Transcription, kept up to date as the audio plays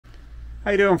How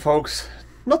you doing, folks?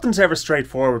 Nothing's ever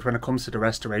straightforward when it comes to the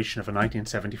restoration of a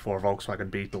 1974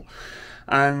 Volkswagen Beetle,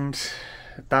 and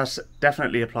that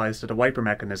definitely applies to the wiper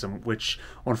mechanism, which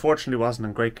unfortunately wasn't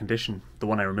in great condition, the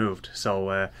one I removed.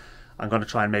 So I'm going to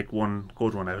try and make one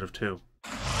good one out of two.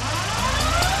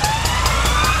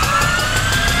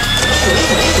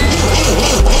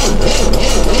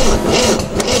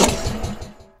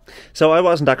 So I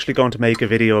wasn't actually going to make a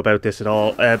video about this at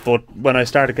all, but when I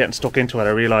started getting stuck into it,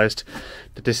 I realised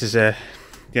that this is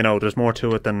there's more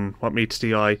to it than what meets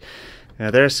the eye.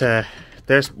 There's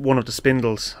one of the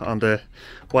spindles on the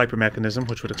wiper mechanism,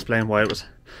 which would explain why it was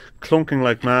clunking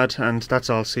like mad, and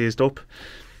that's all seized up.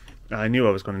 I knew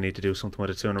I was going to need to do something with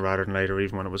it sooner rather than later,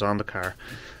 even when it was on the car.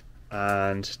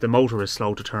 And the motor is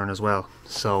slow to turn as well,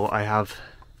 so I have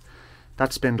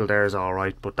that spindle there is all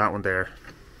right, but that one there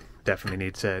definitely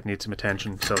needs some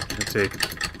attention. So you can see,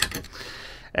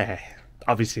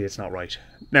 obviously it's not right.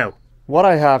 Now, what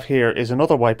I have here is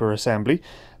another wiper assembly,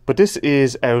 but this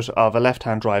is out of a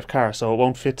left-hand drive car, so it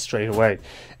won't fit straight away.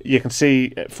 You can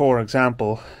see, for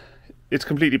example, it's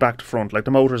completely back to front, like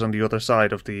the motor's on the other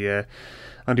side of the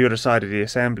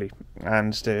assembly,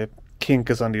 and the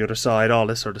kink is on the other side, all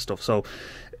this sort of stuff. So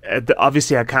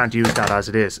obviously I can't use that as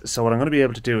it is. So what I'm going to be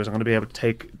able to do is I'm going to be able to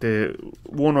take the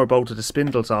one or both of the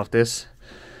spindles off this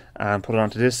and put it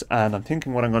onto this, and I'm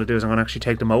thinking what I'm going to do is I'm going to actually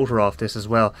take the motor off this as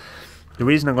well. The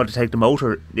reason I'm going to take the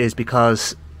motor is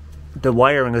because the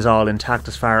wiring is all intact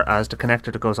as far as the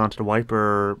connector that goes onto the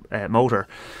wiper motor.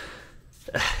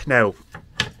 Now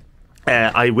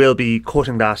I will be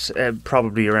cutting that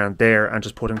probably around there and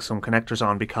just putting some connectors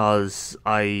on, because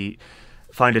I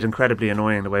find it incredibly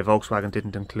annoying the way Volkswagen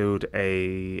didn't include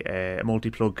a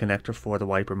multi-plug connector for the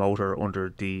wiper motor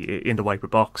in the wiper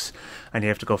box, and you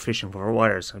have to go fishing for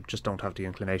wires. I just don't have the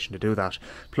inclination to do that.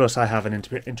 Plus I have an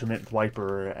intermittent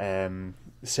wiper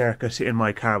circuit in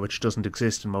my car, which doesn't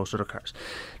exist in most other cars.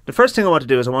 The first thing I want to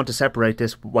do is I want to separate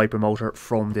this wiper motor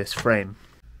from this frame.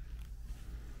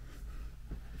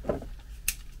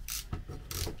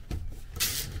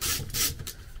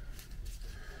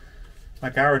 My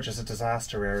garage is a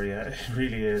disaster area, it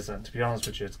really is, and to be honest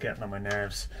with you, it's getting on my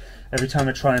nerves. Every time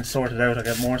I try and sort it out, I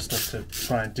get more stuff to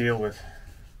try and deal with.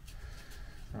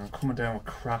 And I'm coming down with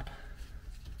crap.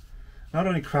 Not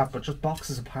only crap, but just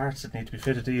boxes of parts that need to be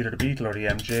fitted to either the Beetle or the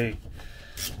MG.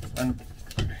 And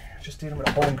just dealing with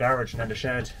a home garage and then the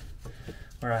shed,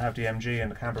 where I have the MG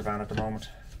and the camper van at the moment.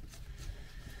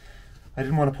 I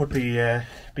didn't want to put the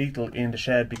Beetle in the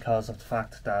shed because of the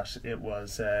fact that it would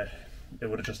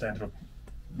have just ended up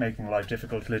making life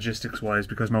difficult logistics wise,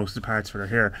 because most of the parts are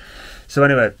here. So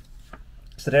anyway,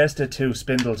 so there's the two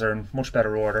spindles are in much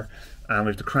better order, and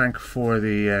we have the crank for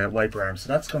the wiper arm.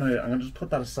 So I'm gonna just put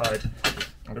that aside.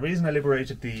 And the reason I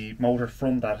liberated the motor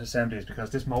from that assembly is because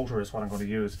this motor is what I'm going to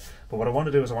use. But what I want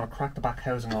to do is I want to crack the back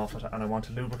housing off it, and I want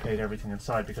to lubricate everything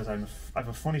inside, because I have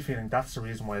a funny feeling that's the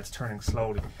reason why it's turning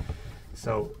slowly.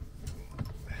 So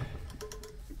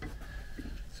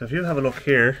if you have a look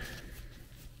here,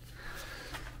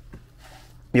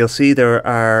 you'll see there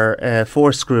are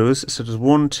 4 screws. So there's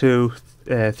 1, 2,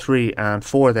 3 and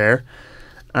 4 there,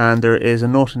 and there is a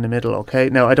nut in the middle. Okay,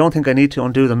 now I don't think I need to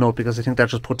undo the nut, because I think that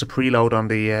just puts a preload on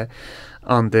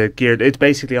the gear. It's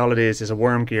basically all it is a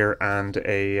worm gear and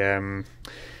a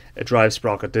drive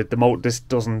sprocket.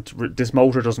 This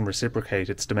motor doesn't reciprocate.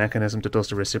 It's the mechanism that does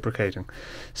the reciprocating.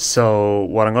 So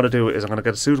what I'm going to do is I'm going to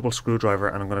get a suitable screwdriver,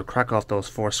 and I'm going to crack off those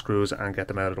 4 screws and get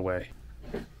them out of the way.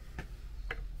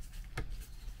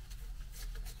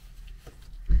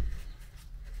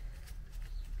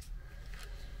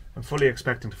 I'm fully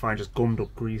expecting to find just gummed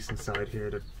up grease inside here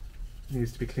that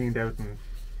needs to be cleaned out and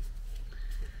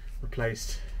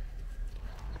replaced.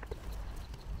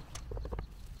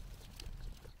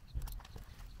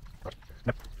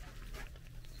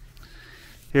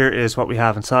 Here is what we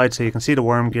have inside. So you can see the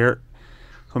worm gear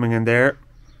coming in there,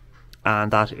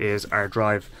 and that is our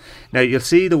drive. Now you'll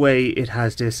see the way it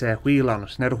has this wheel on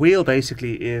it. Now the wheel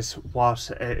basically is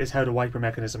what is how the wiper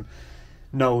mechanism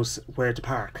knows where to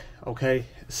park. Okay,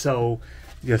 so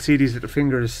you'll see these little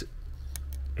fingers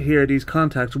here, these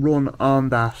contacts run on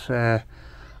that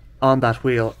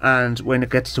wheel, and when it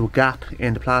gets to a gap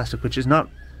in the plastic, which is not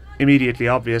immediately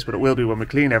obvious, but it will be when we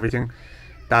clean everything,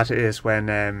 that is when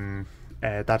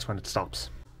that's when it stops.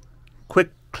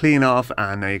 Quick clean off,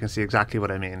 and now you can see exactly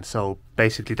what I mean. So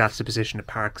basically that's the position it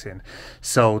parks in.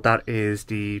 So that is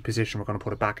the position we're going to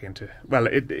put it back into. Well,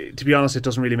 to be honest, it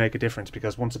doesn't really make a difference,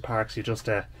 because once it parks, you just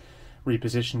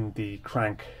reposition the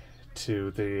crank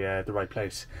to the right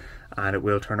place, and it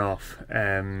will turn off.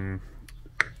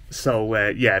 So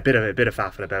yeah, a bit of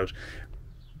faffing about.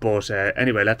 But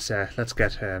anyway, let's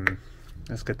get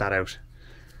that out,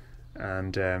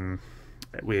 and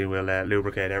we will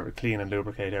clean and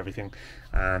lubricate everything,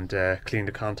 and clean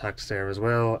the contacts there as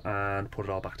well, and put it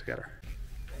all back together.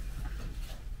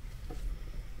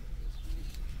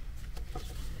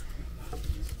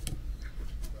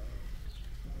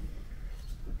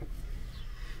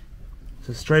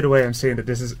 So straight away I'm seeing that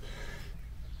this is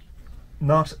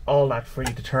not all that free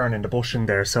to turn in the bushing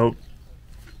there. So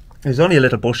there's only a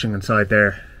little bushing inside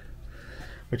there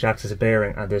which acts as a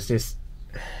bearing, and there's this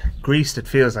grease that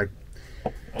feels like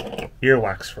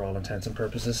earwax for all intents and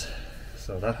purposes.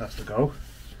 So that has to go.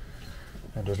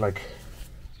 And there's like,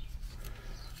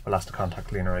 well, that's the contact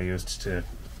cleaner I used to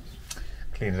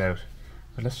clean it out.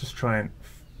 But let's just try and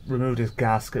remove this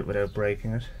gasket without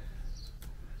breaking it.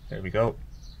 There we go.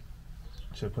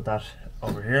 So put that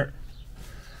over here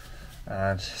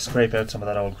and scrape out some of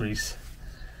that old grease,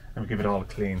 and we give it all a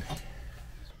clean.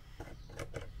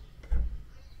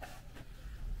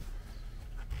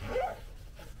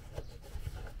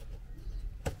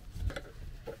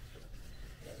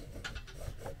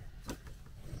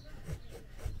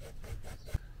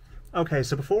 Okay,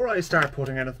 so before I start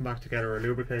putting anything back together or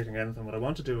lubricating anything, what I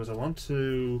want to do is I want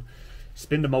to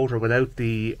spin the motor without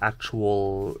the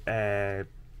actual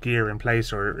gear in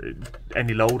place or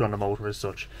any load on the motor as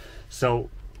such. So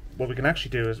what we can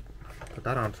actually do is put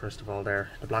that on first of all there,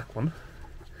 the black one,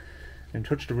 and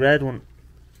touch the red one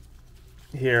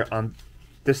here on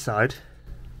this side.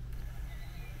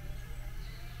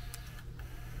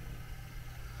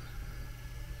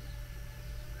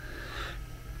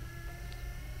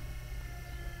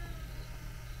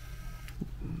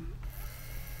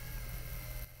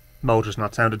 Motor's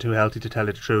not sounded too healthy, to tell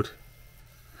you the truth.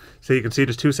 So you can see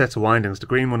there's two sets of windings. The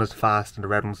green one is fast and the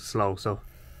red one's slow. So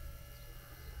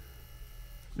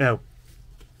now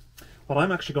what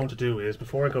I'm actually going to do is,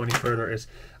 before I go any further, is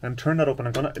I'm turn that up, and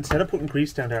I'm gonna, instead of putting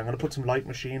grease down there, I'm gonna put some light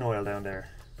machine oil down there.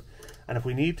 And if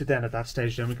we need to, then at that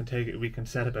stage, then we can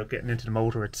set about getting into the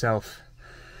motor itself.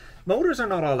 Motors are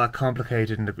not all that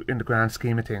complicated in the grand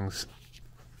scheme of things.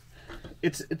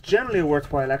 It's generally a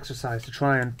worthwhile exercise to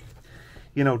try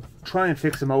and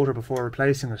fix a motor before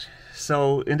replacing it.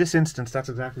 So in this instance, that's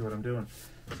exactly what I'm doing.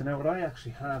 So now what I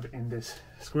actually have in this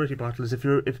squirty bottle is, if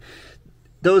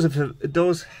those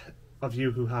of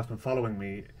you who have been following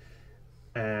me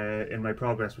in my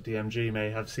progress with the MG may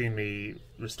have seen me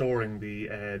restoring the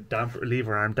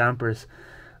lever arm dampers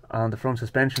on the front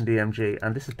suspension of the MG,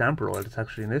 and this is damper oil that's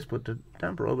actually in this, but the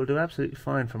damper oil will do absolutely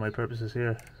fine for my purposes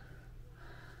here.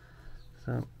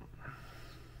 So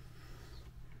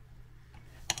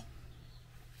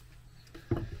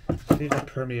leave that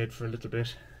permeate for a little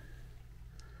bit.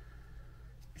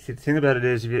 See, the thing about it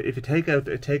is, if you take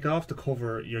off the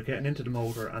cover, you're getting into the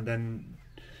motor, and then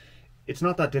it's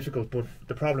not that difficult. But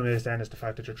the problem is then is the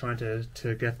fact that you're trying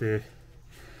to get the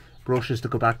brushes to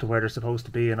go back to where they're supposed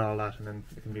to be and all that, and then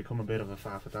it can become a bit of a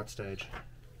faff at that stage.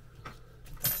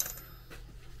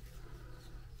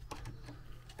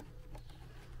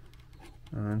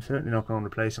 I'm certainly not going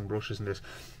replacing brushes in this.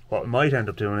 What I might end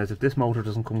up doing is, if this motor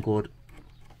doesn't come good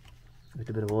with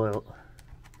a bit of oil,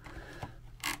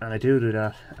 and I do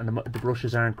that, and the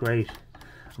brushes aren't great,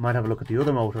 I might have a look at the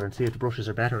other motor and see if the brushes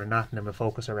are better in that, and then we'll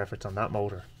focus our efforts on that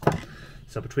motor.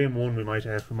 So between one, we might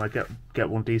get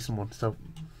one decent one. So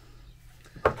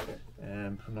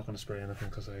I'm not going to spray anything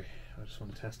because I just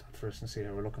want to test that first and see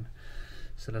how we're looking.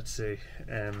 So let's see.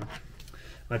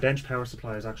 My bench power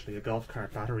supply is actually a golf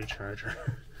cart battery charger.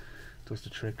 Does the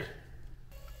trick.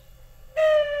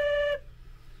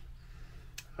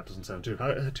 That doesn't sound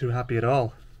too happy at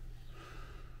all.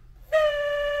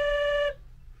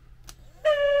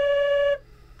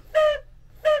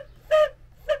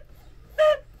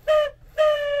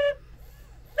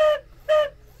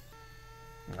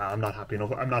 I'm not happy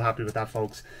enough. I'm not happy with that,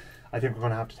 folks. I think we're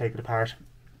going to have to take it apart.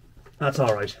 That's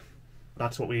alright.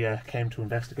 That's what we came to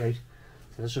investigate.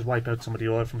 So let's just wipe out some of the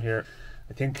oil from here.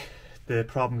 I think the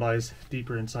problem lies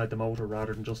deeper inside the motor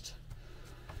rather than just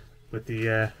with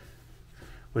the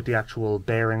actual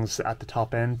bearings at the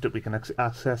top end that we can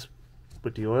access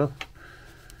with the oil.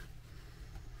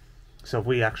 So if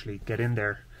we actually get in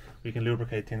there, we can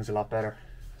lubricate things a lot better.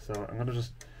 So I'm going to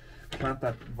just clamp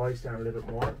that vise down a little bit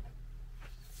more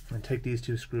and take these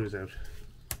two screws out.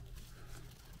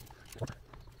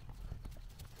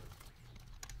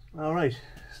 Alright,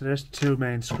 so there's the two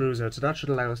main screws out, so that should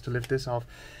allow us to lift this off.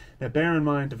 Now bear in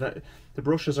mind the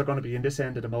brushes are going to be in this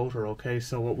end of the motor, okay,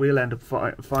 so what we'll end up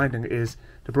finding is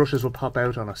the brushes will pop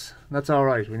out on us. That's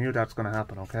alright, we knew that's going to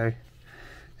happen, okay.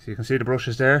 So you can see the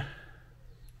brushes there.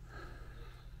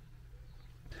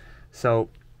 So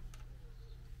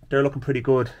they're looking pretty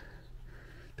good.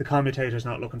 The commutator's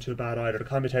not looking too bad either. The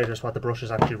commutator is what the brushes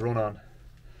actually run on.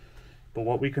 But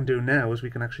what we can do now is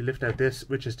we can actually lift out this,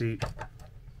 which is the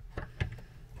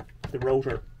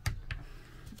rotor.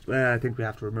 I think we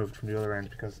have to remove it from the other end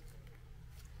because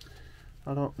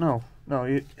I don't know.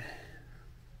 No,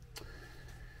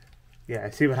 yeah,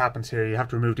 see what happens here. You have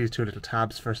to remove these two little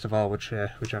tabs first of all, which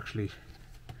actually,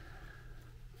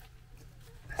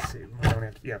 let's see. We only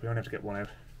have to get one out.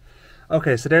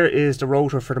 Okay, so there is the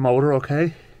rotor for the motor.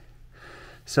 Okay,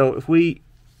 so if we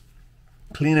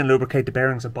clean and lubricate the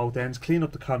bearings at both ends, clean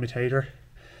up the commutator,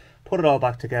 put it all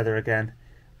back together again,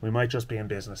 we might just be in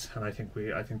business, and I think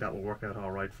that will work out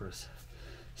all right for us.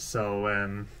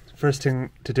 So first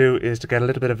thing to do is to get a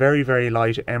little bit of very, very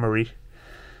light emery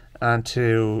and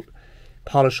to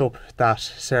polish up that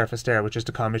surface there, which is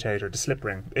the commutator, the slip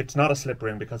ring. It's not a slip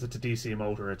ring because it's a DC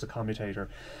motor, it's a commutator,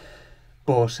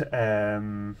 but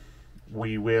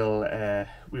we will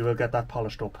get that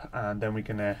polished up, and then we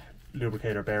can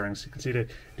lubricate our bearings. You can see the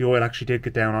oil actually did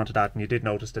get down onto that, and you did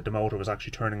notice that the motor was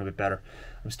actually turning a bit better.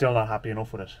 I'm still not happy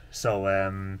enough with it, so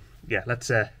yeah,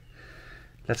 let's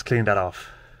clean that off.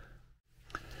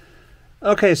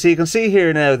 Okay, so you can see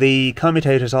here now the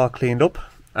commutator's all cleaned up,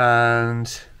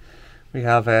 and we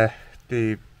have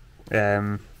the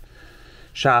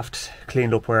shaft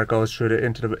cleaned up where it goes through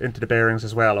into the bearings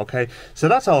as well. Okay, so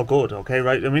that's all good. Okay,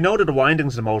 right, and we know that the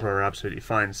windings of the motor are absolutely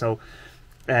fine. So,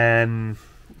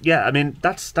 yeah, I mean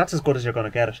that's as good as you're going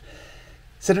to get it.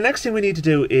 So the next thing we need to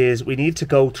do is we need to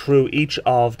go through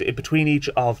between each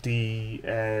of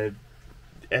the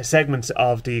segments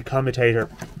of the commutator.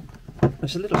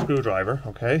 There's a little screwdriver.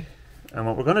 Okay, and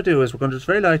what we're going to do is we're going to just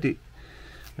very lightly.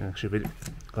 Actually, we're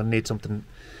going to need something,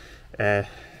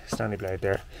 Stanley blade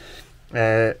there.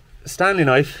 Stanley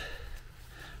knife.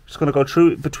 Just going to go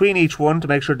through between each one to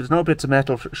make sure there's no bits of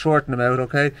metal, shorten them out,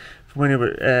 okay? From when you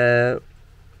were,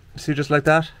 see, just like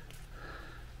that.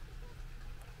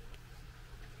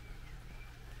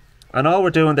 And all we're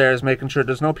doing there is making sure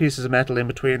there's no pieces of metal in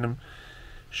between them.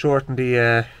 Shorten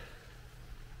the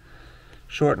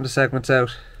segments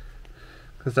out,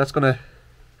 because that's going to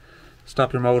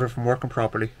stop your motor from working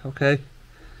properly. Okay,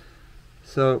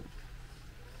 so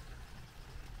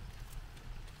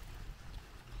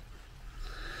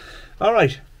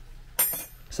alright,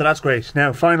 so that's great.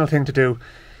 Now final thing to do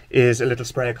is a little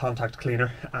spray of contact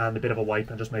cleaner and a bit of a wipe,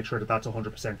 and just make sure that that's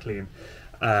 100% clean,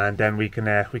 and then we can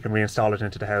reinstall it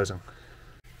into the housing.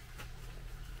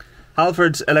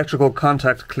 Halford's electrical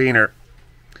contact cleaner.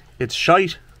 It's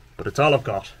shite, but it's all I've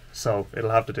got, so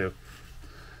it'll have to do.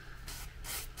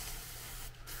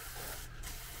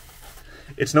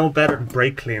 It's no better than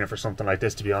brake cleaner for something like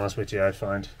this, to be honest with you, I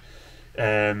find.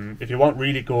 If you want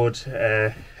really good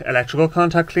electrical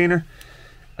contact cleaner,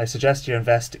 I suggest you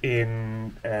invest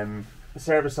in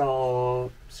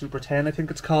Servicol Super 10, I think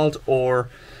it's called, or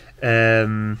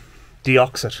Deoxit.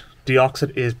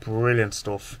 Deoxit is brilliant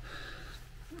stuff.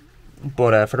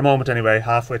 But for the moment anyway,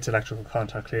 Half-Wit's electrical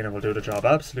contact cleaner will do the job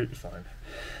absolutely fine.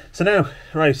 So now,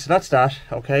 right, so that's that,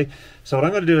 okay. So what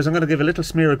I'm going to do is I'm going to give a little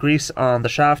smear of grease on the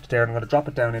shaft there, and I'm going to drop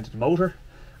it down into the motor,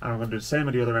 and I'm going to do the same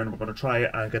on the other end. We're going to try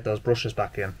it and get those brushes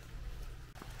back in.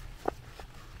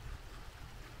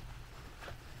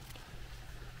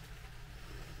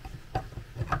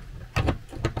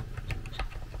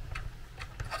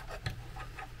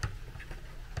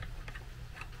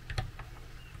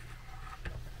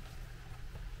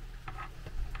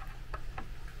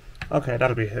 Okay,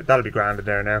 that'll be grand in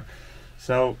there now.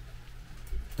 So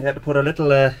you have to put a little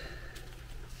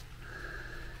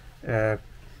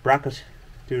bracket,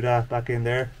 do that back in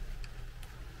there.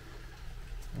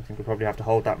 I think we'll probably have to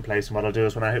hold that in place. And what I'll do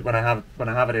is when I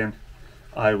have it in,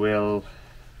 I will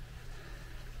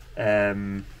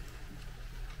I'll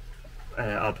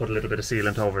put a little bit of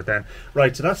sealant over it then.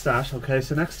 Right, so that's that. Okay,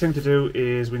 so next thing to do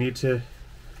is we need to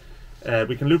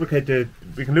we can lubricate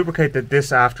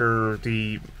this after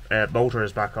the motor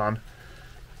is back on,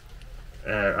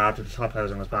 after the top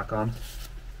housing is back on.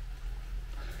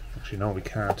 Actually, no, we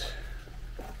can't.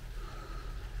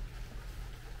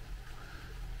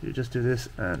 You just do this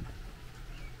and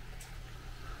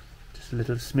just a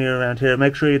little smear around here.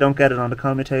 Make sure you don't get it on the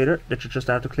commutator, that you just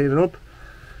have to clean it up.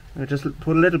 And just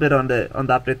put a little bit on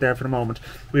that bit there for the moment.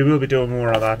 We will be doing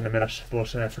more of that in a minute, but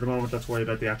for the moment let's worry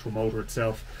about the actual motor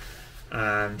itself,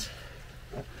 and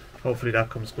hopefully that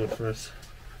comes good for us.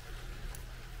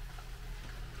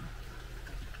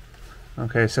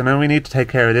 Okay, so now we need to take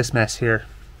care of this mess here.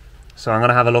 So I'm going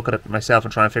to have a look at it myself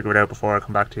and try and figure it out before I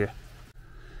come back to you.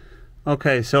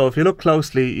 Okay, so if you look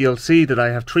closely, you'll see that I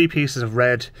have 3 pieces of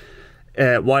red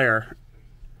wire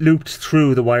looped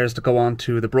through the wires that go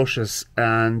onto the brushes,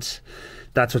 and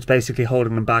that's what's basically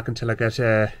holding them back until I get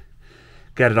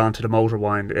it onto the motor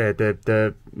wind,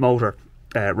 the motor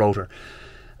rotor.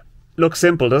 Looks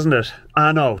simple, doesn't it?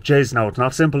 Ah no, jeez, no, it's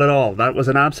not simple at all. That was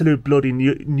an absolute bloody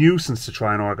nuisance to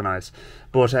try and organise.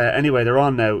 But anyway, they're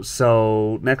on now,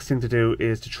 so next thing to do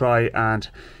is to try and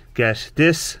get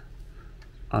this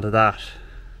onto that.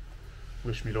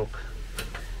 Wish me luck.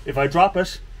 If I drop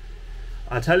it,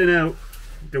 I'll tell you now,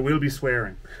 there will be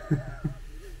swearing.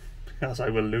 Because I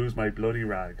will lose my bloody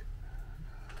rag.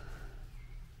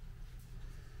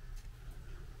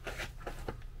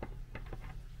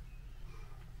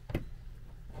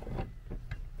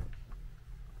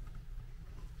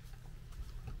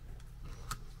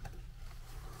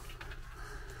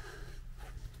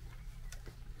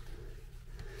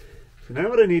 So now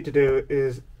what I need to do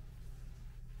is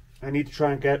I need to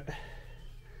try and I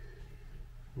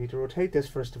need to rotate this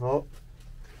first of all,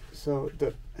 so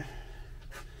the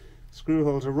screw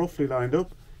holes are roughly lined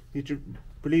up. You need to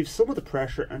relieve some of the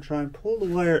pressure and try and pull the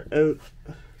wire out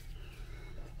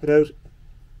without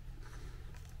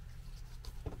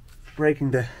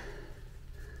breaking the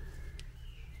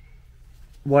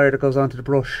wire that goes onto the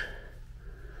brush.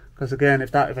 Because again,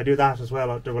 if I do that as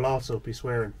well, there will also be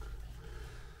swearing.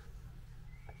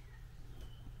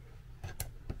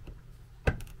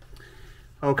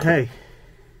 Okay.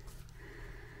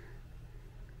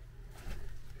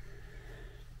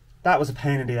 That was a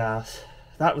pain in the ass.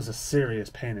 That was a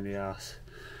serious pain in the ass.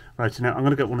 Right, so now I'm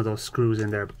going to get one of those screws in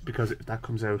there, because if that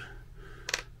comes out,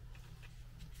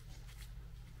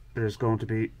 there's going to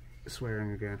be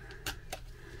swearing again.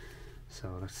 So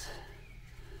let's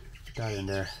put that in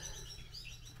there.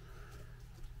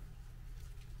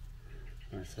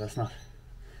 Right, so that's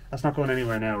not going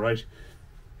anywhere now, right?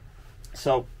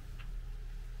 So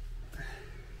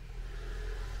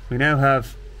we now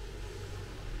have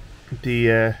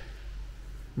the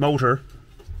motor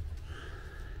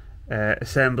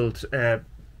assembled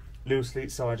loosely,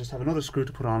 so I just have another screw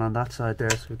to put on that side there,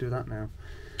 so we'll do that now.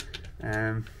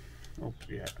 Oh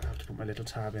yeah, I have to put my little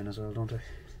tab in as well, don't I?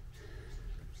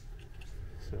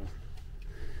 So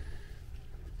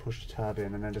push the tab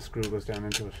in and then the screw goes down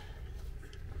into it.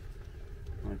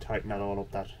 And tighten that all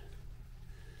up, that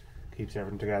keeps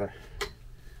everything together.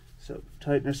 So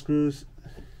tighten our screws.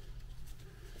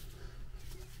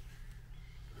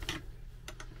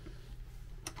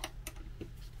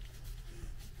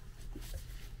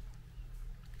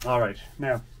 Alright,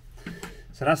 now,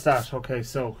 so that's that. Okay,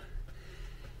 so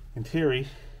in theory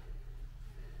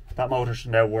that motor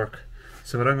should now work.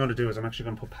 So what I'm going to do is I'm actually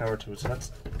going to put power to it. So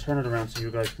let's turn it around so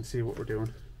you guys can see what we're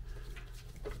doing.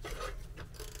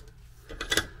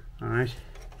 Alright,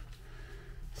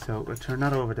 so we'll turn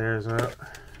that over there as well.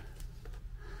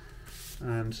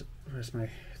 And where's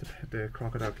the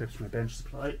crocodile clips, my bench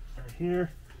supply right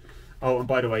here. Oh, and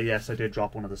by the way, yes, I did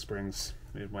drop one of the springs.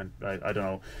 It went, I don't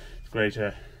know, it's great.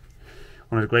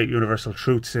 One of the great universal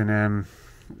truths in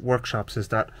workshops is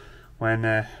that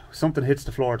when something hits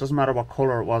the floor, it doesn't matter what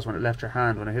colour it was when it left your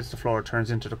hand, when it hits the floor it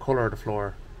turns into the colour of the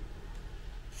floor.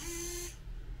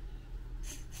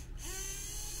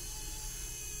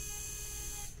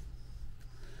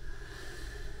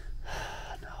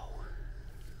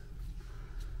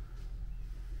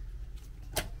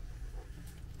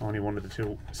 Only one of the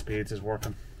two speeds is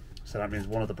working, so that means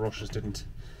one of the brushes didn't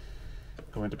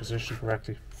go into position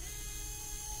correctly.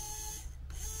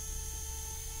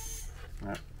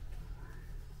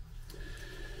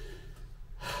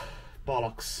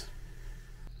 Bollocks.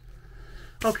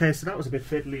 Okay, so that was a bit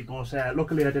fiddly, but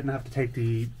luckily I didn't have to take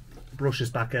the brushes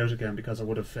back out again, because I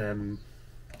would have gone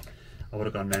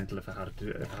mental if I had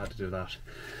to do that.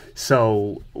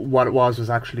 So what it was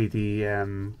actually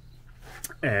the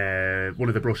one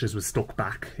of the brushes was stuck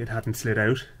back; it hadn't slid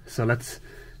out. So let's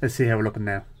see how we're looking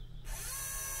now.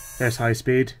 There's high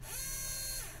speed.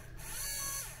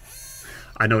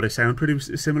 I know they sound pretty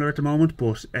similar at the moment,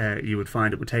 but you would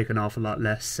find it would take an awful lot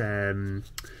less.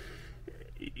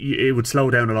 It would slow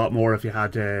down a lot more if you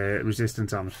had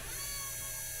resistance on it.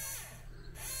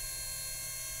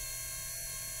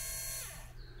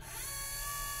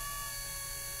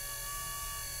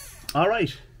 All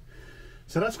right,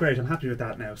 so that's great. I'm happy with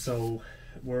that now. So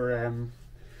we're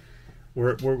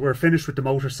finished with the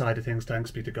motor side of things. Thanks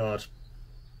be to God,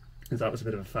 because that was a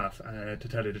bit of a faff, to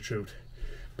tell you the truth.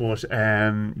 But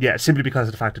yeah, simply because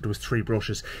of the fact that there was 3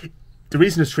 brushes. The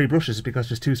reason there's 3 brushes is because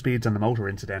there's 2 speeds on the motor,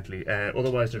 incidentally.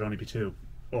 Otherwise there'd only be 2.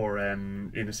 Or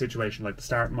in a situation like the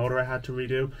start motor I had to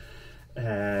redo,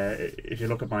 if you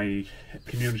look at my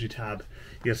community tab,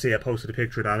 you'll see I posted a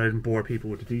picture of that. I didn't bore people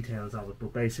with the details of it,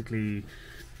 but basically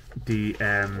the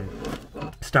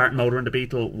starting motor in the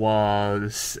Beetle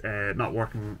was not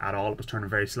working at all. It was turning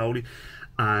very slowly,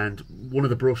 and one of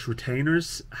the brush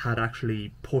retainers had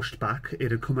actually pushed back.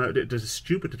 It had come out, there's a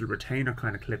stupid little retainer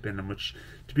kind of clip in them, which,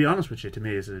 to be honest with you, to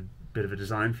me is a bit of a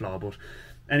design flaw. But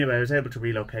anyway, I was able to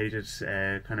relocate it,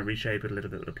 kind of reshape it a little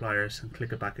bit with the pliers and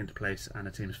click it back into place, and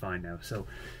it seems fine now. So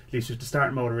at least with the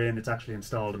starting motor in, it's actually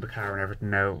installed in the car and everything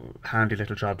now. Handy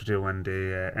little job to do when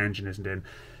the engine isn't in.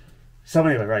 So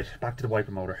anyway, right, back to the wiper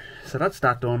motor. So that's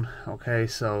that done. Okay,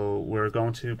 so we're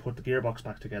going to put the gearbox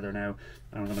back together now,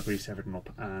 and I'm going to grease everything up,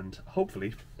 and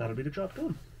hopefully that'll be the job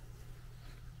done.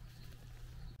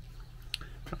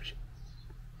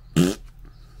 You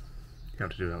have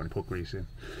to do that when you put grease in.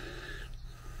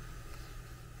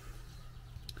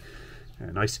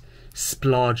 A nice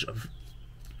splodge of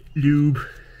lube.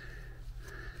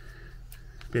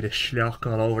 Bit of schlock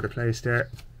all over the place there.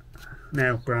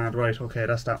 Now, grand, right, okay,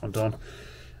 that's that one done.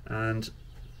 And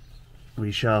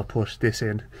we shall put this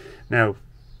in. Now,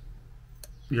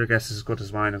 your guess is as good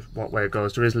as mine of what way it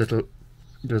goes. There's a little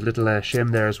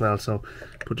shim there as well, so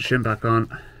put the shim back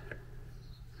on.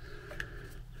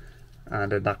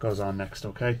 And then that goes on next,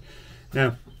 okay?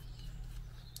 Now,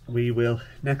 we will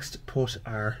next put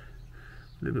our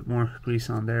little bit more grease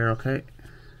on there, okay?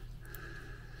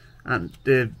 And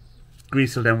the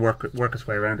grease will then work its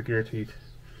way around the gear teeth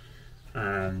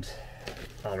and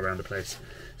all around the place.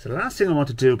 So the last thing I want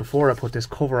to do before I put this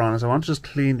cover on is I want to just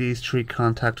clean these 3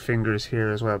 contact fingers here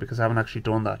as well, because I haven't actually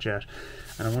done that yet.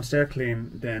 And once they're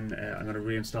clean, then I'm going to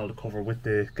reinstall the cover with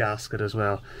the gasket as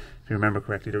well. If you remember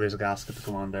correctly, there is a gasket to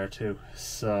go on there too.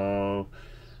 So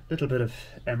a little bit of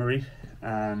emery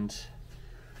and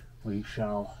we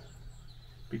shall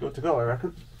be good to go, I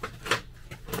reckon.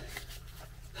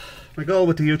 My goal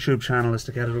with the YouTube channel is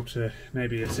to get it up to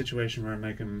maybe a situation where I'm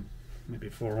making maybe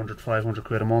 400, 500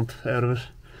 quid a month out of it.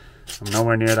 I'm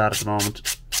nowhere near that at the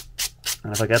moment.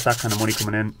 And if I get that kind of money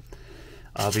coming in,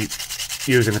 I'll be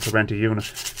using it to rent a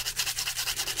unit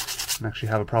and actually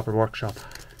have a proper workshop.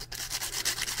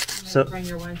 So bring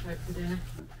your wife out for dinner.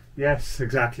 Yes,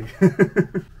 exactly.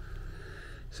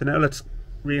 So now let's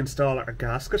reinstall our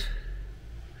gasket.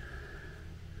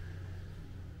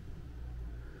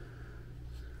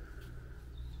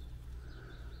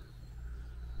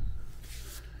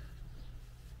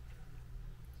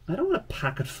 I don't want to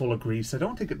pack it full of grease. I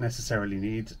don't think it necessarily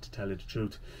needs it, to tell you the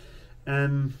truth.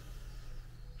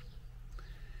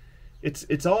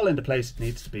 It's all in the place it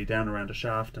needs to be, down around the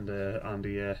shaft and on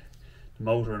the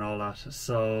motor and all that.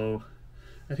 So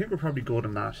I think we're probably good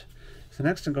on that. So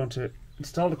next I'm going to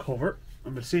install the cover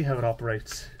and we'll see how it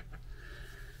operates.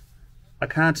 I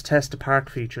can't test the park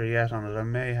feature yet on it. I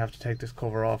may have to take this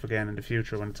cover off again in the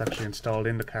future when it's actually installed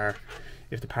in the car,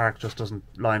 if the park just doesn't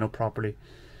line up properly.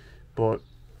 But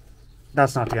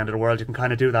that's not the end of the world. You can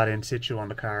kind of do that in situ on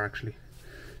the car actually.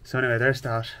 So anyway, there's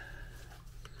that.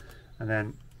 And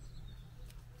then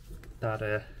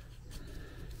that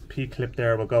P-clip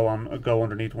there will go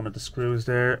underneath one of the screws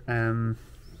there.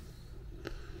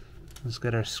 Let's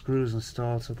get our screws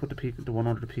installed. So put the one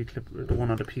under the P-clip, the one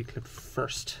on the P-clip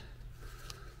first.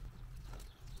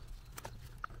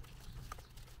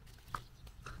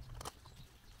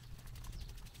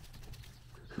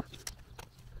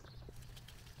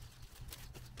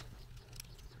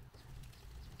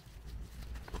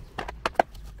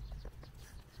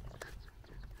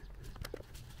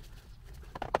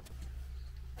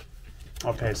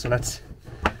 Okay, so let's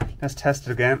test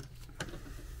it again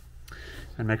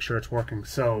and make sure it's working.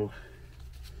 So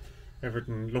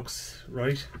everything looks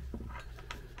right.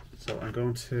 So I'm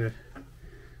going to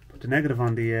put the negative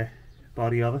on the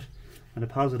body of it and the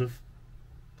positive.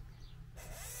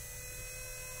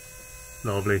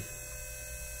 Lovely.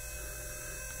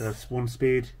 So that's one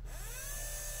speed.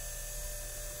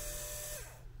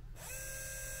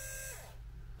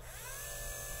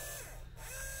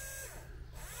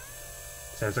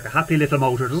 Sounds like a happy little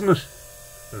motor, doesn't it?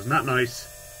 Isn't that nice?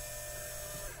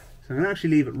 So I'm going to actually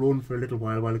leave it run for a little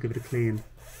while I give it a clean.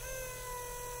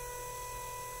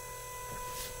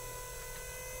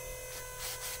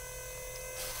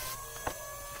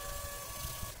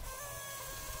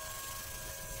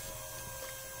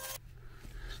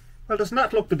 Well, doesn't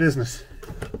that look the business?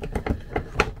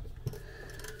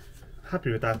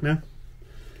 Happy with that now.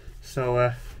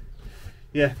 So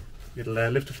yeah, it'll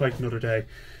live to fight another day.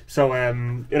 So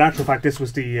in actual fact, this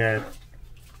was the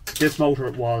this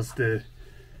motor was the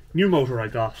new motor I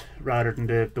got, rather than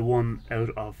the one out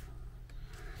of.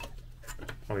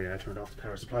 Oh yeah, I turned off the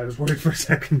power supply. I was worried for a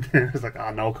second there. I was like,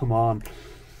 oh no, come on.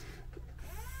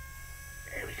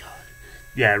 There we go.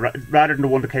 yeah, rather than the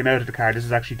one that came out of the car, this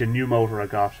is actually the new motor I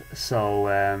got. So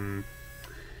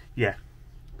yeah,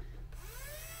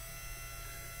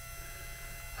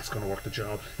 that's going to work the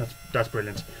job. That's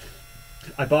brilliant.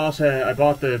 I bought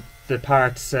the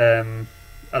parts, a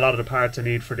lot of the parts I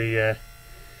need for the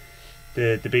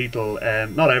Beetle.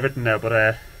 Not everything now,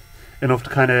 but enough to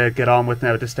kind of get on with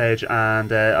now at this stage.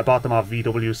 And I bought them off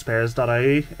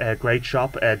VWSpares.ie, a great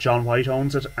shop. John White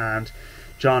owns it, and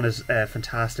John is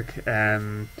fantastic.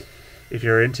 If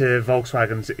you're into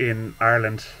Volkswagens in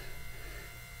Ireland,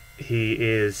 he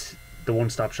is the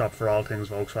one-stop shop for all things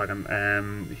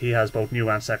Volkswagen. He has both new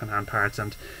and second-hand parts,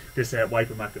 and this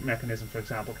wiper mechanism, for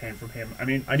example, came from him. I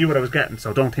mean, I knew what I was getting,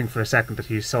 so don't think for a second that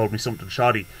he sold me something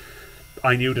shoddy.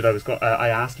 I knew that I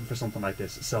asked him for something like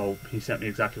this, so he sent me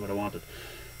exactly what I wanted.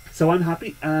 So I'm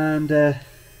happy, and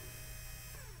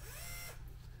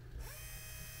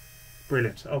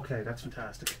brilliant. Okay, that's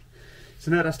fantastic. So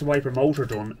now that's the wiper motor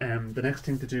done. The next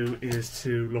thing to do is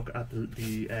to look at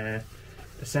the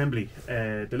assembly,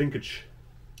 the linkage.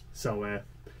 So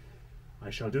I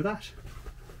shall do that.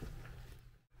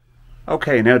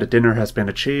 Okay, now that dinner has been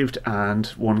achieved and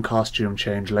one costume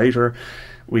change later,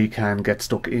 we can get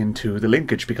stuck into the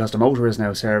linkage because the motor is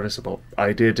now serviceable.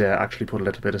 I did actually put a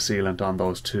little bit of sealant on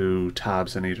those two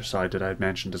tabs on either side that I had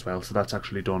mentioned as well, so that's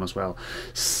actually done as well.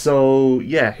 So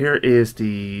yeah, here is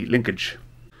the linkage.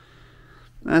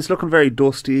 And it's looking very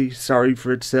dusty, sorry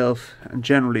for itself, and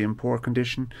generally in poor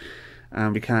condition.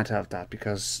 And we can't have that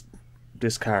because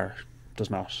this car does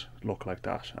not look like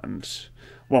that, and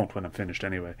won't when I'm finished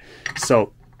anyway.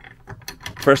 So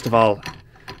first of all,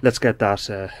 let's get that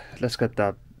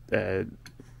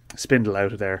spindle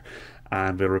out of there,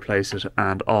 and we'll replace it.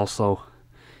 And also,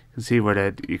 you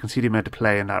can see the amount of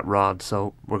play in that rod,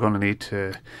 so we're going to need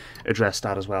to address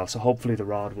that as well. So hopefully the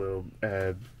rod will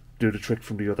do the trick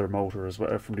from the other motor as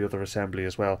well, from the other assembly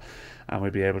as well, and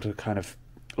we'll be able to kind of,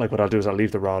 like, what I'll do is I'll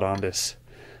leave the rod on this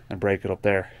and break it up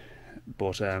there.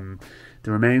 But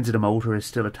the remains of the motor is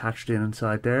still attached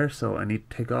inside there, so I need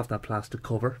to take off that plastic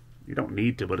cover. You don't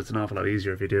need to, but it's an awful lot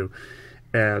easier if you do.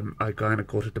 I kind of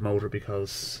gutted the motor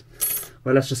because,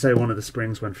 well, let's just say one of the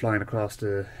springs went flying across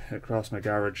my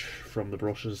garage from the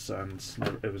brushes, and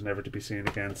it was never to be seen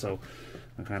again, so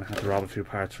I kind of had to rob a few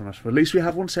parts from it. But at least we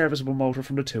have one serviceable motor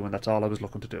from the two, and that's all I was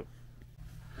looking to do.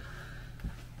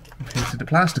 Okay, so the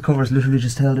plastic cover is literally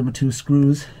just held in with two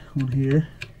screws, one here.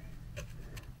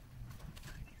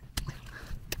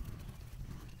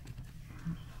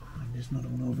 And there's another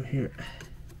one over here.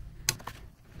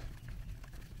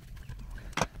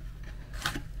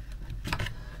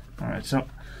 Alright, so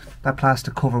that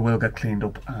plastic cover will get cleaned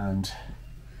up and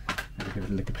maybe give it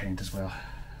a lick of paint as well.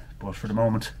 But for the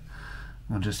moment,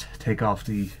 I'll just take off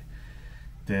the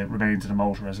remains of the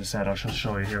motor. As I said, I'll just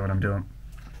show you here what I'm doing.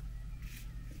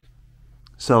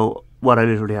 So what I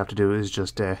literally have to do is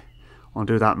just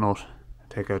undo that nut,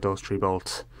 take out those 3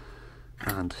 bolts,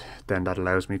 and then that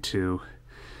allows me to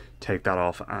take that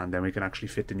off, and then we can actually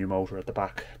fit the new motor at the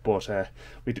back. But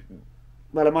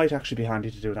well, it might actually be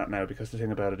handy to do that now, because the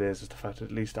thing about it is the fact that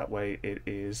at least that way it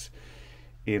is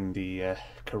in the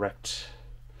correct,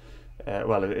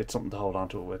 well, it's something to hold on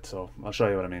to it with, so I'll show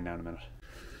you what I mean now in a minute.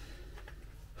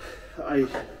 I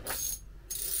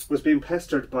was being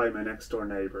pestered by my next door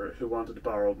neighbour who wanted to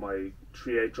borrow my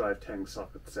 3/8 drive 10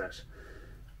 socket set.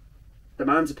 The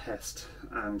man's a pest,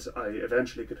 and I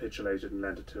eventually capitulated and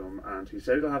lent it to him, and he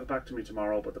said he'll have it back to me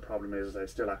tomorrow, but the problem is I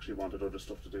still actually wanted other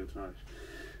stuff to do tonight.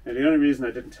 And the only reason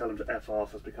I didn't tell him to F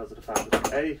off is because of the fact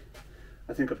that A,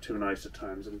 I think I'm too nice at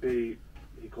times, and B,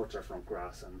 he cuts our front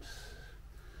grass, and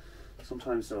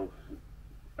sometimes though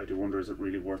I do wonder, is it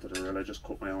really worth it, or will I just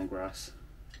cut my own grass?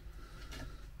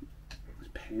 It's a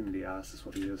pain in the ass is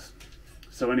what he is.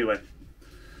 So anyway,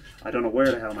 I don't know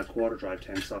where the hell my quarter drive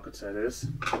 10 socket set is.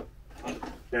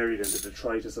 Buried in the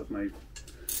detritus of my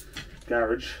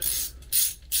garage,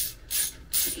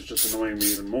 which is just annoying me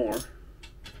even more.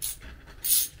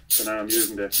 So now I'm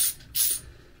using the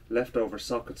leftover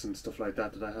sockets and stuff like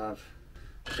that I have.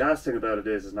 The gas thing about it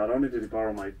is not only did he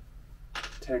borrow my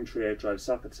 10 3/8 drive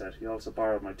socket set, he also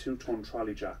borrowed my 2-ton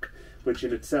trolley jack, which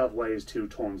in itself weighs 2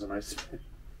 tons, and I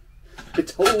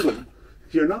told him,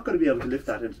 you're not going to be able to lift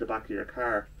that into the back of your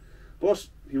car. But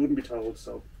he wouldn't be told,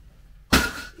 so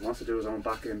if he wants to do his own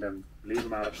back end, then leave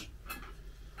him at it.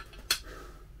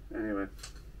 Anyway.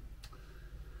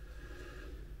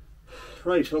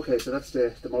 Right, okay, so that's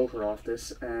the motor off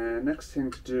this. Next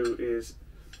thing to do is,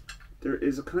 there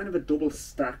is a kind of a double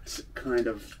stacked kind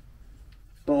of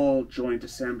ball joint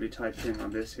assembly type thing on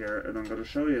this here, and I'm going to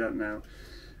show you that now.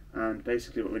 And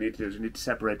basically what we need to do is we need to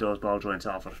separate those ball joints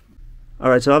off it.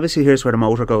 Alright, so obviously here's where the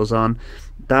motor goes on.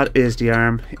 That is the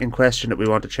arm in question that we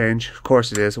want to change. Of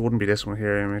course it is, it wouldn't be this one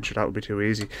here, I mean, sure, that would be too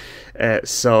easy.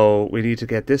 So we need to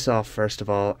get this off first of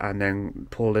all, and then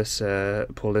pull this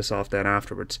off then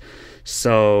afterwards.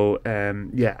 So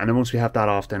yeah, and then once we have that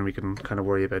off, then we can kind of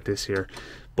worry about this here.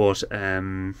 But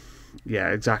yeah,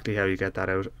 exactly how you get that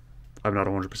out, I'm not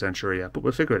 100% sure yet, but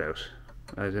we'll figure it out.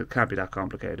 It can't be that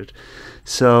complicated.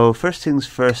 So first things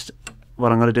first,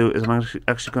 what I'm going to do is I'm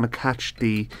actually going to catch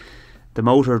the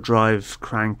motor drive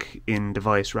crank in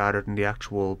device rather than the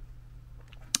actual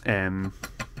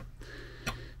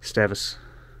Stevis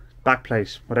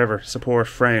backplate, whatever, support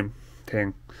frame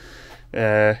thing.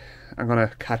 I'm going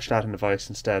to catch that in device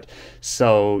instead.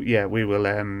 So yeah, we will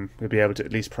we'll be able to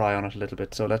at least pry on it a little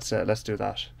bit. So let's do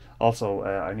that. Also,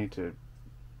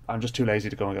 I'm just too lazy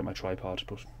to go and get my tripod,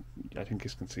 but I think you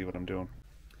can see what I'm doing.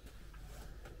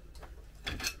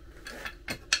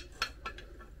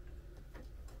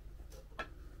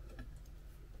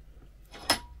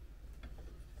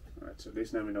 So at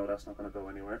least now we know that's not going to go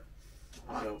anywhere.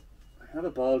 So I have a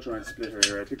ball joint splitter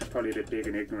here. I think it's probably a bit big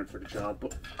and ignorant for the job,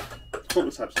 but it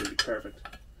looks absolutely perfect.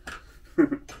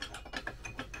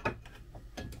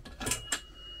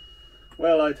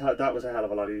 Well, I thought that was a hell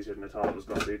of a lot easier than I thought it was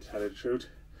going to be, to tell you the truth.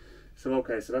 So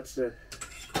okay, so that's the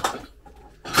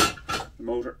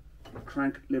motor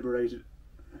crank liberated.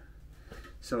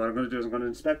 So what I'm going to do is I'm going to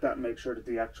inspect that and make sure that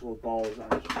the actual balls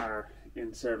on it are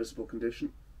in serviceable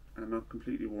condition and not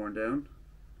completely worn down.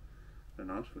 They're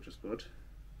not, which is good.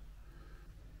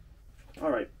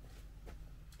 Alright,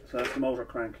 so that's the motor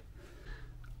crank.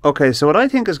 Okay, so what I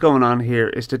think is going on here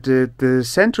is that the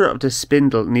centre of the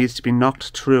spindle needs to be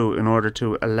knocked through in order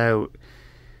to allow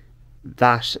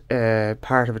that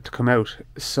part of it to come out.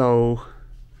 So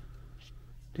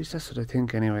at least that's what I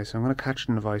think anyway. So I'm going to catch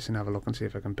the device and have a look and see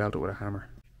if I can belt it with a hammer.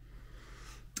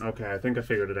 Okay, I think I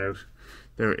figured it out.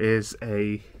 There is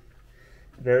a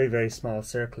very, very small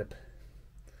circlip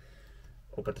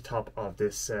up at the top of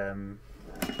this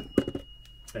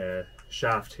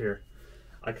shaft here.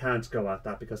 I can't go at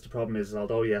that because the problem is,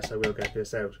 although yes I will get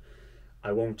this out,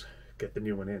 I won't get the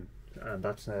new one in, and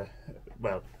that's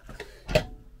well,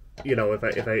 you know, if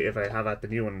I have at the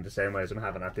new one the same way as I'm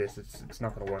having at this, it's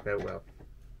not going to work out well.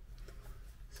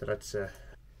 So that's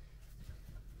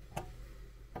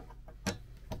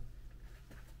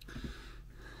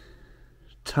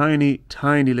tiny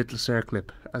little circlip,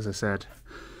 as I said.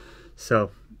 So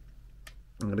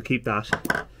I'm going to keep that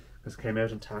because it came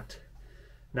out intact.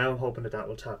 Now I'm hoping that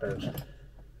will tap out.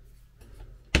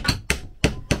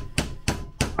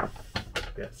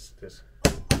 Yes, it is.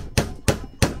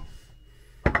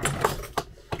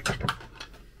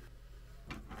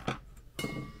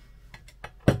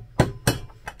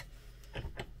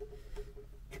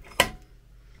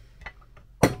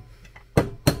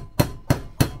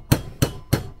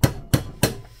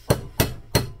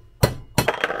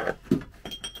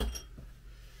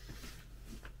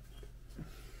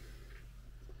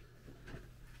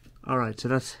 Alright, so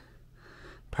that's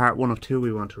part 1 of 2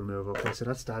 we want to remove. Okay, so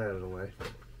that's that out of the way.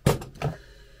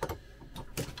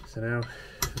 So now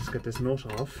let's get this nut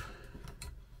off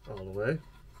all the way.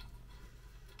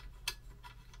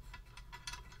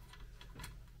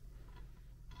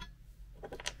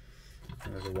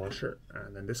 And there's a washer,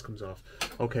 and then this comes off.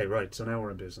 Okay, right, so now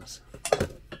we're in business.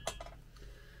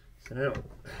 So now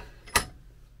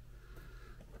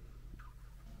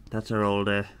that's our old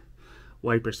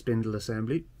wiper spindle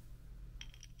assembly,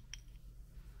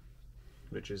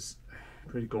 which is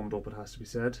pretty gummed up, it has to be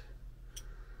said,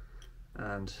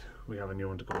 and we have a new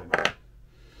one to go in.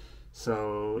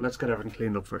 So let's get everything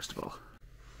cleaned up first of all.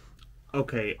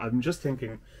 Okay, I'm just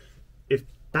thinking, if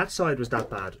that side was that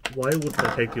bad, why wouldn't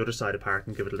I take the other side apart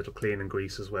and give it a little clean and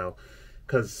grease as well?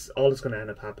 Because all that's going to end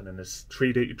up happening is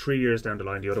 3 years down the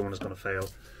line the other one is going to fail,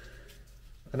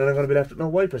 and then I'm going to be left with no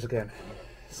wipers again.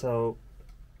 So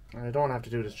I don't want to have to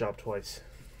do this job twice.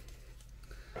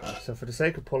 So for the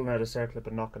sake of pulling out a circlip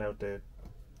and knocking out the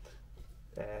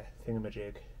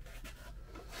thingamajig,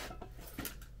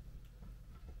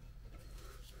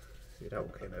 see, that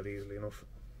one came out easily enough.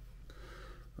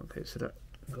 Okay, so that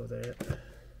go there.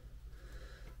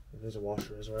 There's a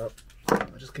washer as well.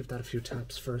 I'll just give that a few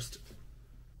taps first.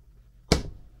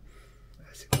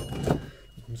 It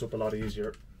comes up a lot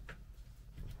easier.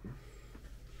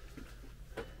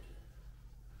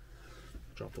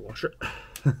 Drop the washer.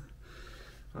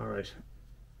 Alright,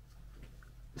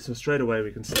 so straight away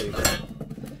we can see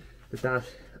that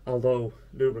although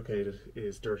lubricated,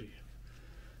 is dirty,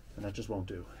 and that just won't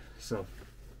do. So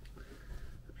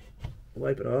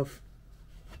wipe it off.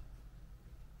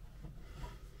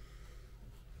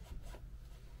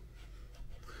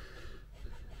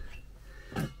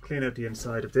 clean out the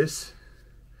inside of this.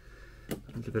 A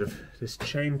little bit of this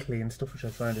chain clean stuff, which I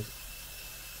find is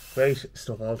great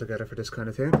stuff altogether for this kind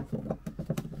of thing.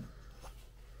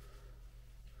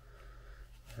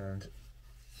 And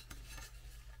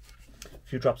a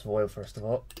few drops of oil first of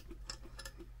all.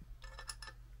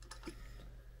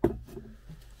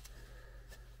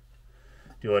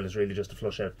 The oil is really just to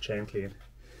flush out the chain clean.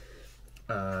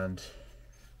 And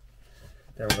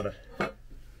then we're going to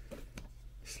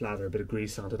slather a bit of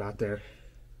grease onto that there.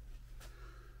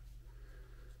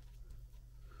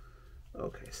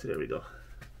 Okay, so there we go.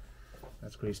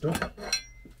 That's greased up.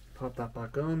 Pop that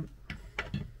back on.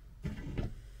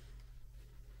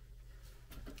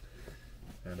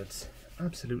 And it's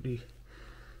absolutely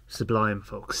sublime,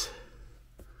 folks.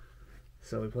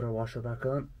 So we put our washer back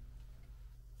on.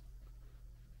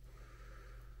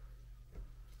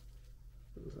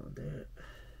 Goes on there.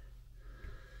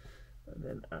 And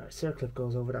then our circlip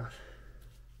goes over that.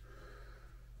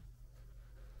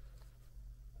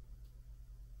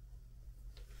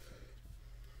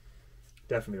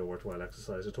 Definitely a worthwhile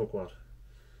exercise. It took what?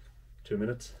 2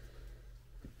 minutes?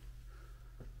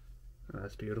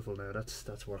 That's beautiful now.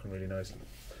 That's working really nicely.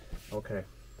 Okay.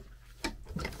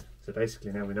 So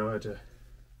basically now we know how to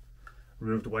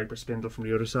remove the wiper spindle from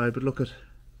the other side, but look at,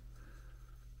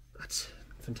 that's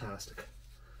fantastic.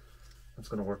 That's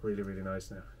going to work really, really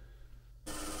nice now.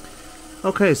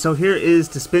 Okay, so here is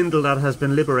the spindle that has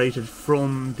been liberated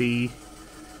from the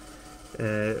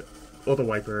other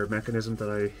wiper mechanism that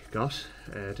I got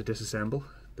to disassemble,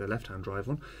 the left-hand drive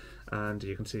one. And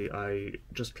you can see I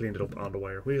just cleaned it up on the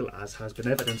wire wheel, as has been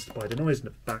evidenced by the noise in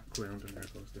the background. And there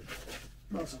goes the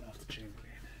nozzle off the chain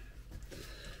clean.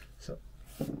 So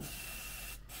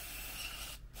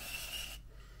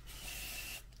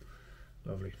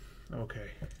lovely. Okay.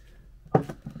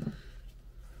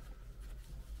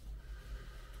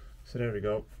 So there we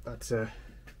go. That's a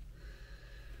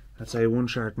one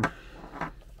sharton,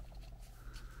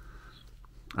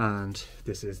 and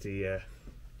this is the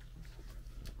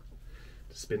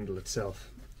spindle itself.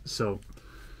 So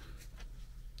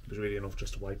it was really enough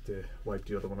just to wipe the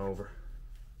other one over.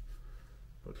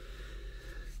 But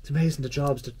it's amazing the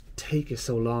jobs that take you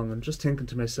so long. I'm just thinking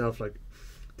to myself, like,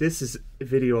 this is a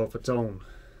video of its own.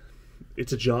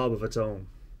 It's a job of its own,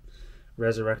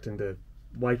 resurrecting the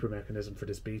wiper mechanism for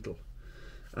this Beetle,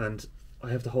 and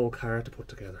I have the whole car to put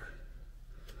together.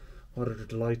 What other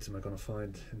delights am I going to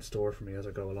find in store for me as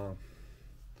I go along?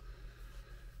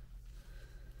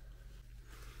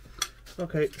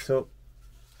 Okay, so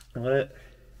I'm going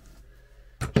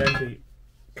to gently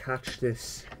catch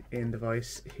this in the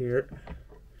vise here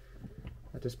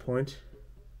at this point.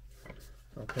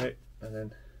 Okay, and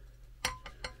then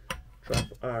drop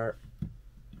our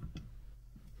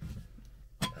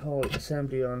whole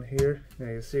assembly on here. Now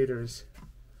you'll see there's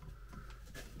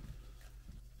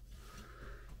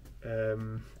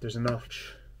a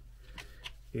notch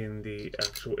in the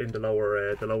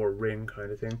lower ring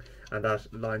kind of thing, and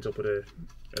that lines up with a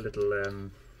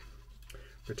little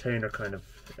retainer kind of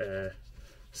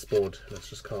spud, let's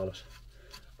just call it,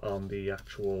 on the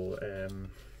actual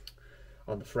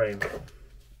on the frame.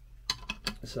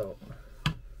 So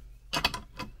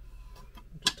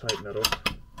just tighten that up.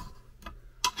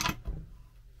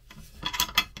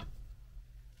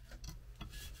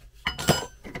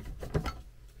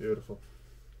 Beautiful.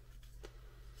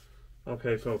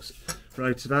 Okay, folks,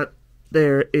 right, so that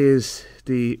there is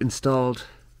the installed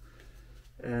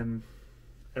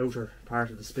outer part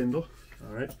of the spindle.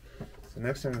 Alright, so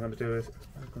next thing I'm going to do is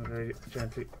I'm going to very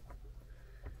gently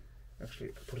actually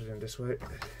put it in this way.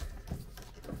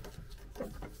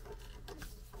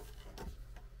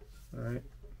 Alright,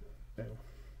 now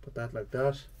put that like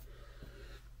that.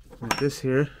 And this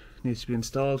here needs to be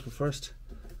installed, but first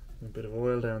a bit of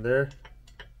oil down there.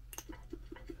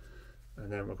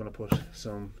 And then we're going to put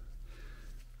some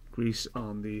grease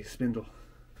on the spindle.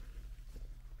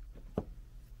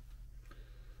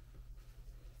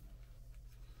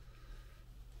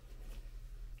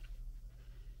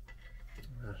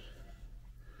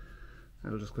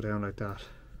 That'll just go down like that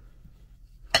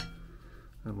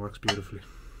and works beautifully.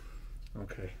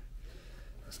 Okay,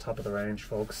 that's top of the range,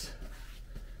 folks.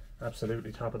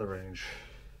 Absolutely top of the range.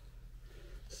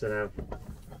 So now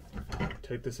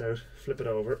take this out, flip it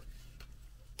over,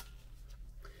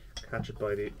 catch it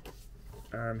by the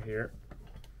arm here,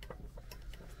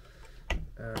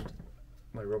 and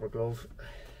my rubber glove,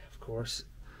 of course,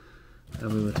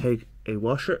 and we will take a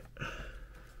washer,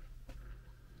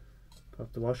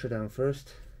 pop the washer down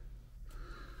first,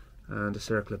 and a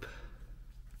circlip.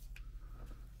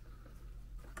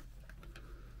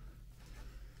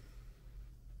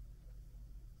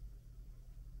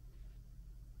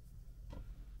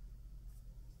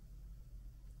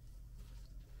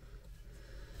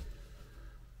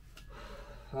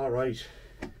 Alright,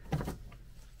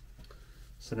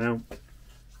 so now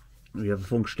we have a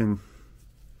functioning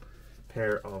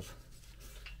pair of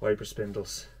wiper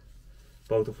spindles,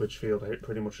 both of which feel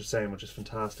pretty much the same, which is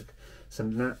fantastic. So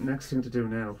the next thing to do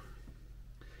now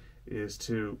is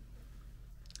to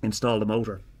install the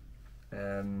motor. But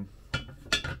I'm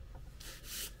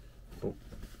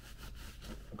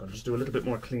going to just do a little bit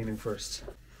more cleaning first.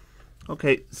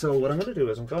 Okay, so what I'm going to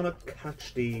do is I'm going to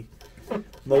catch the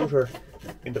motor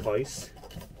in the vise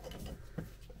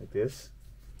like this,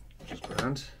 which is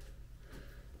grand,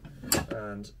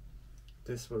 and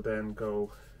this will then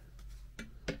go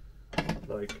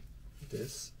like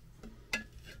this.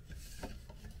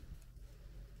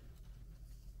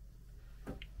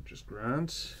 Which is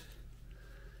grand.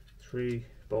 3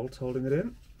 bolts holding it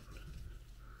in,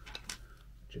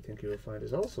 which I think you will find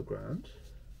is also grand.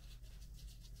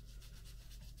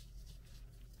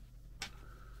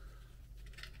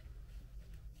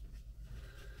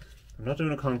 I'm not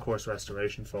doing a concourse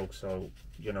restoration, folks, so,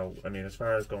 you know, I mean, as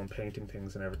far as going painting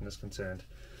things and everything is concerned,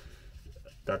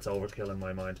 that's overkill in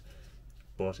my mind.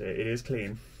 But it is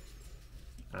clean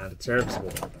and it's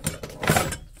serviceable.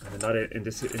 And not in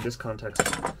this context,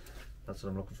 that's what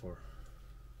I'm looking for.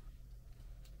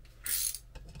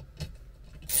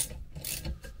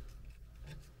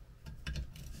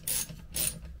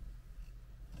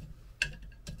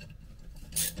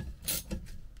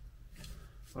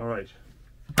 Alright,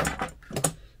 so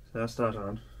that's that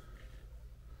on.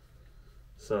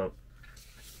 So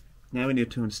now we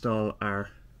need to install our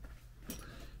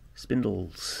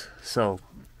spindles. So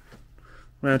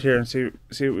around here and see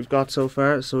what we've got so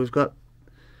far. So we've got,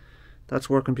 that's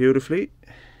working beautifully.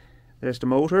 There's the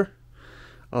motor,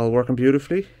 all working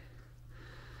beautifully.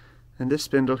 And this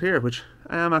spindle here, which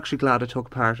I am actually glad I took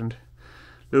apart and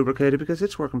lubricated because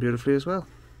it's working beautifully as well.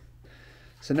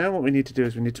 So now what we need to do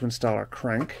is we need to install our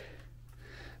crank.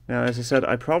 Now, as I said,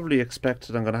 I probably expect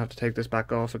that I'm going to have to take this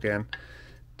back off again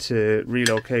to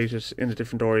relocate it in a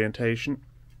different orientation.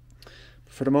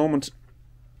 For the moment,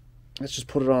 let's just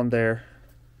put it on there,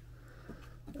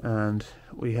 and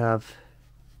we have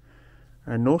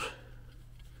our nut.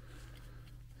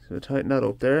 So tighten that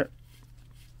up there.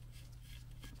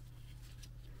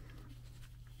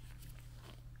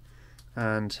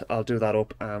 And I'll do that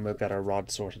up and we'll get our rod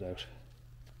sorted out.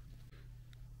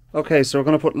 Okay, so we're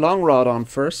going to put long rod on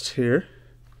first here.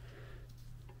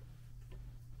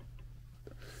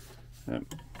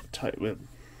 We'll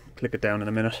click it down in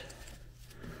a minute.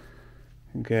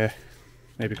 Okay,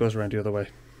 maybe it goes around the other way.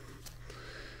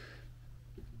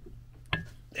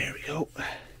 There we go.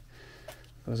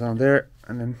 Goes on there,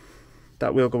 and then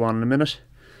that will go on in a minute.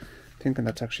 Thinking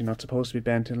that's actually not supposed to be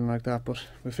bent in like that, but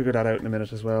we'll figure that out in a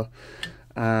minute as well.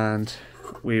 And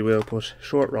we will put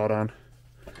short rod on,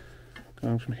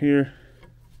 going from here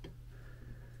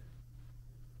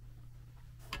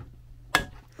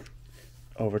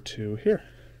over to here.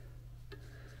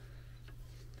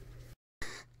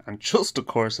 And just of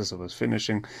course as I was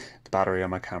finishing, the battery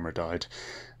on my camera died.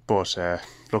 But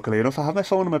luckily enough I have my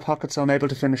phone in my pocket, so I'm able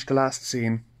to finish the last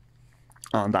scene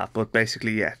on that. But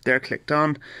basically, yeah, they're clicked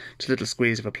on. Just a little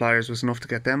squeeze of a pliers was enough to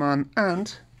get them on,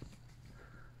 and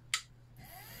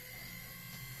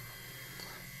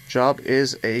job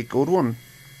is a good one.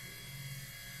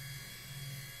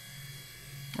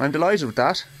 I'm delighted with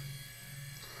that.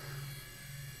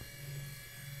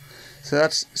 So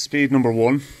that's speed number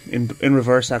 1 in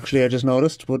reverse, actually, I just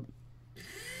noticed, but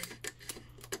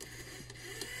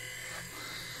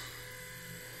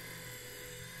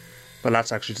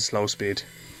that's actually the slow speed.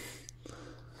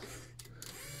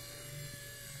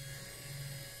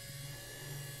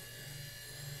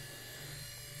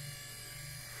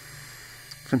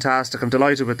 Fantastic, I'm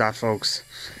delighted with that, folks.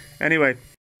 Anyway,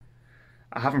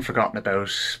 I haven't forgotten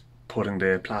about putting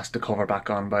the plastic cover back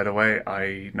on, by the way.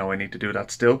 I know I need to do that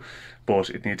still, but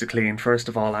it needs a clean first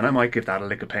of all, and I might give that a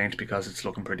lick of paint because it's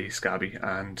looking pretty scabby,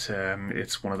 and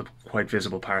it's one of the quite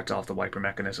visible parts of the wiper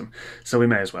mechanism, so we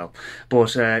may as well.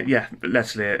 But yeah,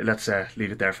 let's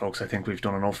leave it there, folks. I think we've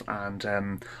done enough,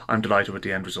 and I'm delighted with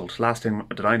the end result. Last thing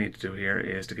that I need to do here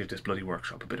is to give this bloody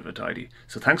workshop a bit of a tidy.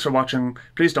 So thanks for watching.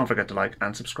 Please don't forget to like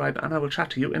and subscribe, and I will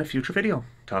chat to you in a future video.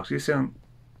 Talk to you soon.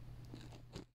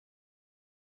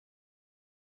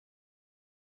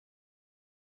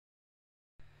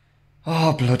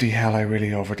 Oh bloody hell, I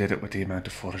really overdid it with the amount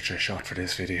of footage I shot for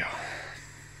this video.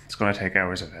 It's going to take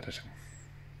hours of editing.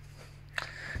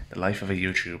 The life of a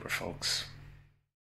YouTuber, folks.